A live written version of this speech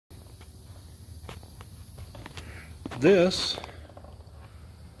this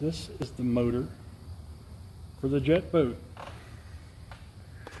is the motor for the Jetboat.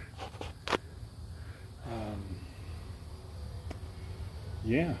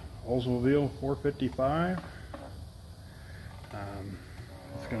 Yeah, Oldsmobile 455.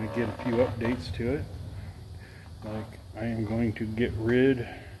 It's going to get a few updates to it. Like, I am going to get rid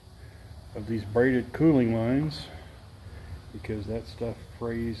of these braided cooling lines because that stuff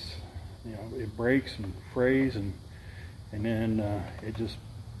frays, you know, it breaks and frays, and then it just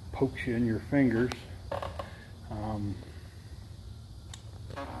pokes you in your fingers.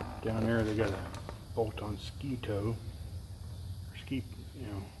 Down there they got a bolt-on ski toe, or ski, you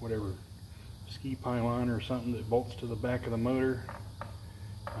know, whatever, ski pylon or something that bolts to the back of the motor.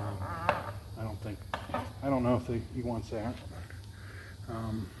 I don't know if he wants that.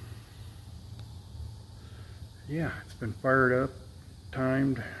 Yeah, it's been fired up,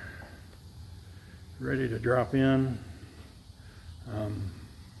 timed, ready to drop in.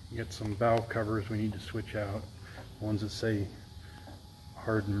 Get some valve covers we need to switch out, ones that say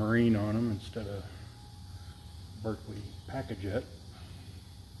hardened marine on them instead of Berkeley Pack-A-Jet.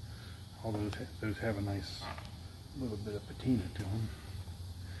 All those have a nice little bit of patina to them.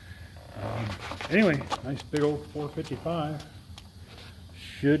 Anyway, nice big old 455.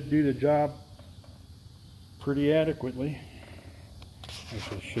 Should do the job pretty adequately.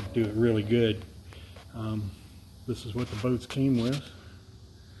 Actually, should do it really good. This is what the boats came with.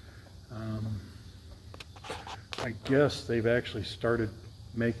 I guess they've actually started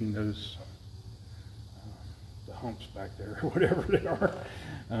making those the humps back there, or whatever they are.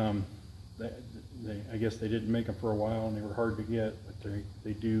 I guess they didn't make them for a while and they were hard to get, but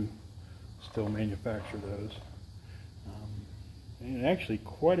they do still manufacture those. And actually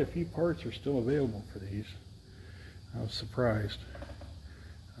quite a few parts are still available for these. I was surprised.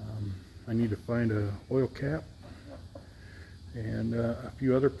 I need to find a oil cap and a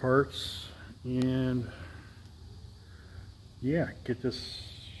few other parts, and yeah, get this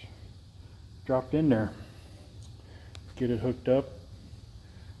dropped in there, get it hooked up,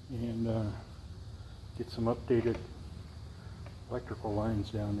 and get some updated electrical lines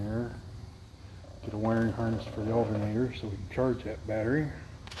down there, get a wiring harness for the alternator so we can charge that battery.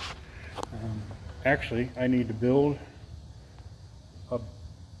 Actually, I need to build a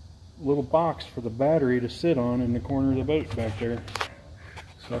little box for the battery to sit on in the corner of the boat back there.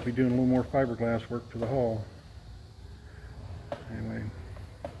 So I'll be doing a little more fiberglass work to the hull. Anyway,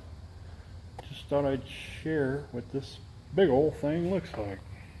 just thought I'd share what this big old thing looks like.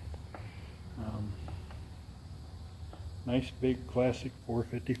 Nice big classic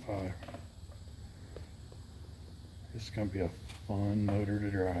 455. This is going to be a fun motor to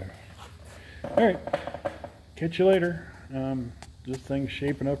drive. Alright, catch you later. This thing's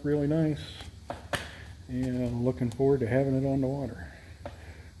shaping up really nice, and I'm looking forward to having it on the water.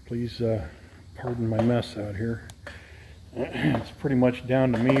 Please pardon my mess out here. It's pretty much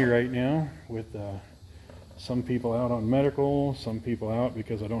down to me right now, with some people out on medical, some people out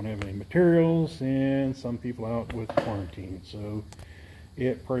because I don't have any materials, and some people out with quarantine. So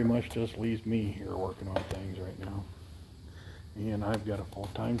it pretty much just leaves me here working on things right now. And I've got a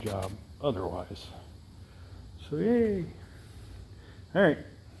full-time job otherwise. So yay! Alright,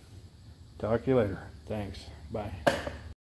 talk to you later. Thanks. Bye.